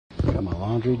Got my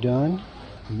laundry done.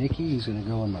 Mickey's gonna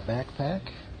go in my backpack.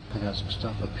 I got some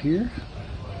stuff up here.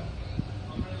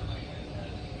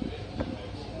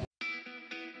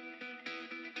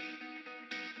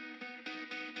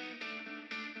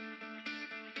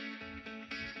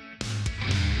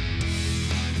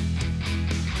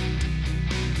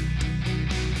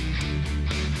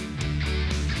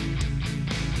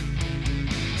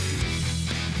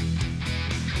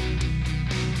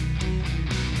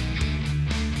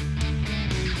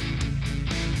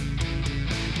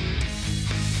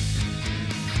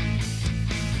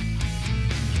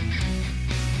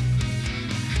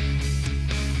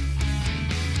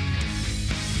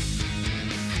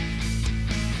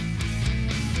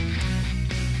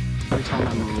 Every time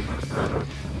I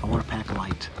move, I want to pack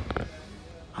light.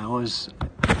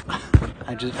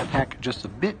 I pack just a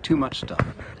bit too much stuff.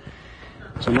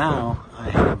 So now I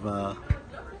have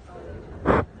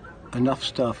enough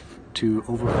stuff to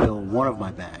overfill one of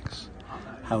my bags.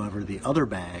 However, the other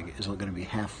bag is going to be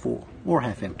half full or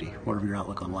half empty, whatever your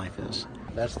outlook on life is.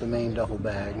 That's the main duffel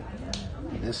bag.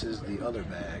 This is the other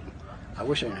bag. I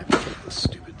wish I didn't have to take this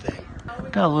stupid thing.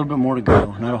 Got a little bit more to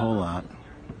go, not a whole lot,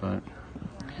 but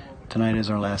tonight is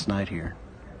our last night here.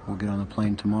 We'll get on the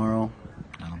plane tomorrow.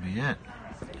 That'll be it.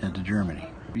 Head to Germany.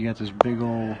 You got this big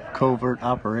old covert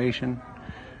operation,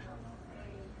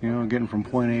 you know, getting from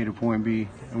point A to point B,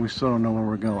 and we still don't know where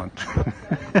we're going.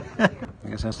 I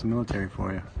guess that's the military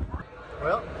for you.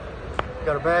 Well,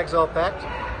 got our bags all packed,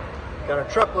 got our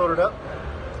truck loaded up,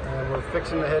 and we're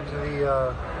fixing to head to the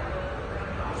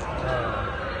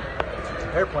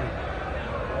airplane.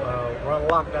 We're on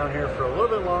lockdown here for a little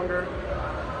bit longer.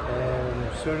 And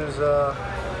as soon as they're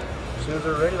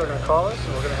ready, they're going to call us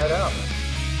and we're going to head out.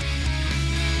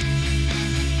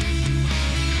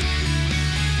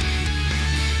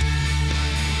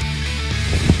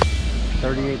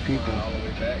 "38 people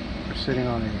are sitting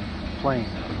on a plane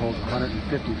that holds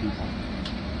 150 people.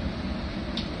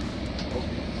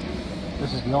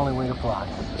 This is the only way to fly."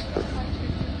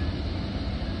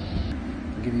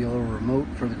 I'll give you a little remote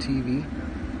for the TV.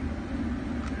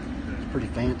 It's pretty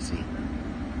fancy.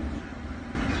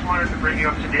 Just wanted to bring you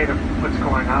up to date of what's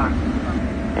going on.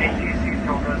 ATC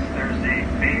told us there's a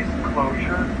base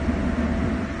closure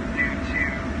due to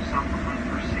some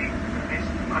unforeseen, at least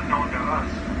unknown to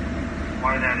us,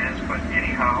 why that is. But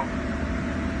anyhow,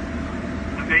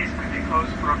 the base could be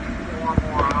closed for up to 4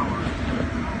 more hours,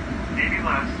 maybe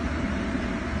less.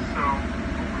 So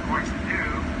what we're going to do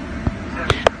is head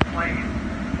to the plane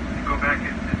and go back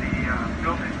into the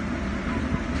building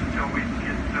until we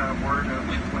get word of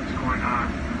what's going on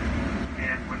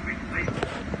and when we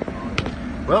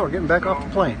leave. Well, we're getting back off the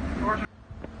plane.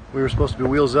 We were supposed to be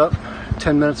wheels up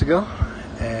 10 minutes ago,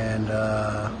 and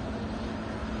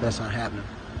that's not happening.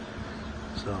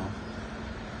 So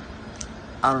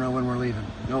I don't know when we're leaving.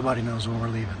 Nobody knows when we're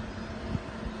leaving.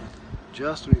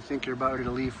 Just when you think you're about ready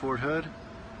to leave Fort Hood,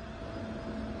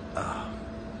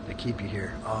 they keep you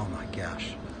here. Oh my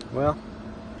gosh. Well,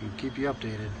 we'll keep you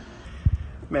updated.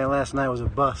 Man, last night was a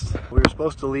bust. We were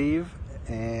supposed to leave,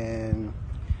 and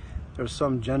there was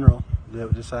some general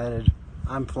that decided,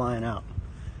 I'm flying out.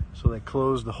 So they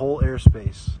closed the whole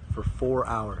airspace for 4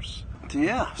 hours. So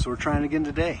yeah, so we're trying again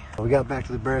today. We got back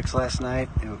to the barracks last night.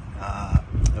 It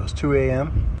was 2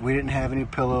 a.m. We didn't have any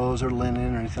pillows or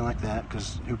linen or anything like that,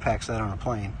 because who packs that on a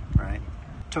plane, right?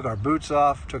 Took our boots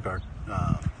off, took our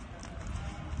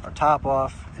top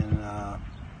off, and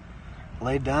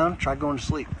laid down, tried going to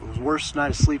sleep. It was the worst night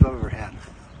of sleep I've ever had.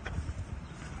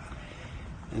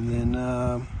 And then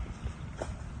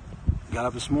got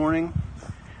up this morning.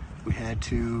 We had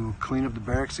to clean up the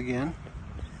barracks again.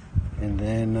 And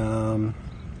then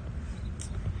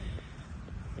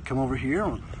come over here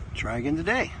and try again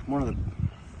today. One of the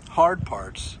hard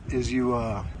parts is you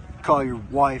call your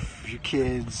wife, your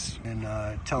kids, and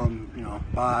tell them, you know,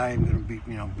 bye, I'm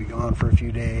gonna be gone for a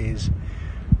few days.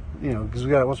 You know, because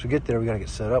once we get there, we got to get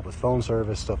set up with phone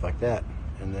service, stuff like that.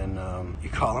 And then you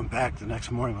call them back the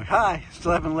next morning, like, hi,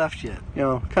 still haven't left yet. You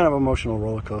know, kind of emotional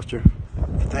roller coaster.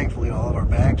 Thankfully, all of our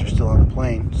bags are still on the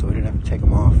plane, so we didn't have to take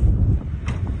them off.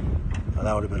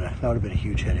 That would have been a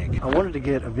huge headache. I wanted to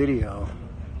get a video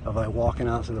of like walking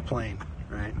out to the plane,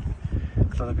 right? I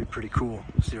thought that'd be pretty cool.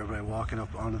 See everybody walking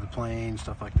up onto the plane,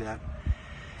 stuff like that.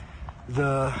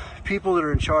 The people that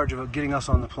are in charge of getting us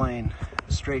on the plane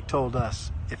straight told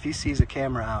us, if he sees a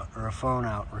camera out or a phone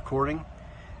out recording,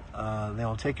 they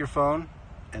will take your phone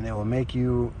and they will make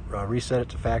you reset it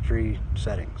to factory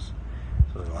settings.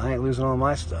 So I ain't losing all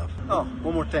my stuff. Oh,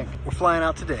 one more thing. We're flying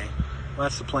out today. Well,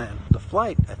 that's the plan. The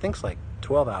flight, I think, is like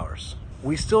 12 hours.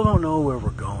 We still don't know where we're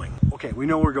going. Okay, we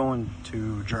know we're going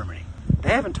to Germany. They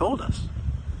haven't told us.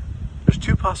 There's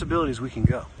two possibilities we can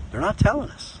go. They're not telling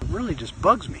us. It really just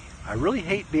bugs me. I really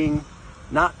hate being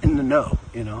not in the know,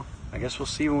 you know. I guess we'll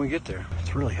see when we get there.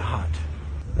 It's really hot.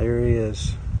 There he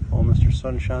is. Old Mr.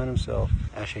 Sunshine himself.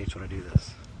 Ash hates when I do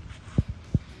this.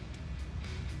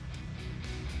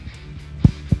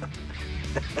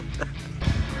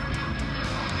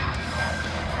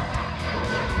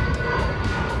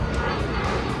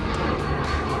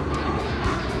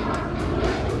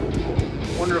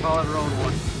 Wonder if I'll ever own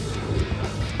one.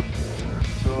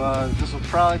 So this will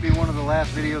probably be one of the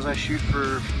last videos I shoot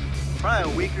for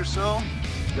probably a week or so.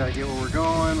 We gotta get where we're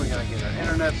going, we gotta get our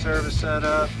internet service set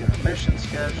up, get our mission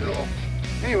schedule.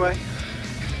 Anyway,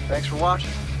 thanks for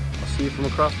watching. I'll see you from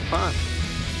across the pond.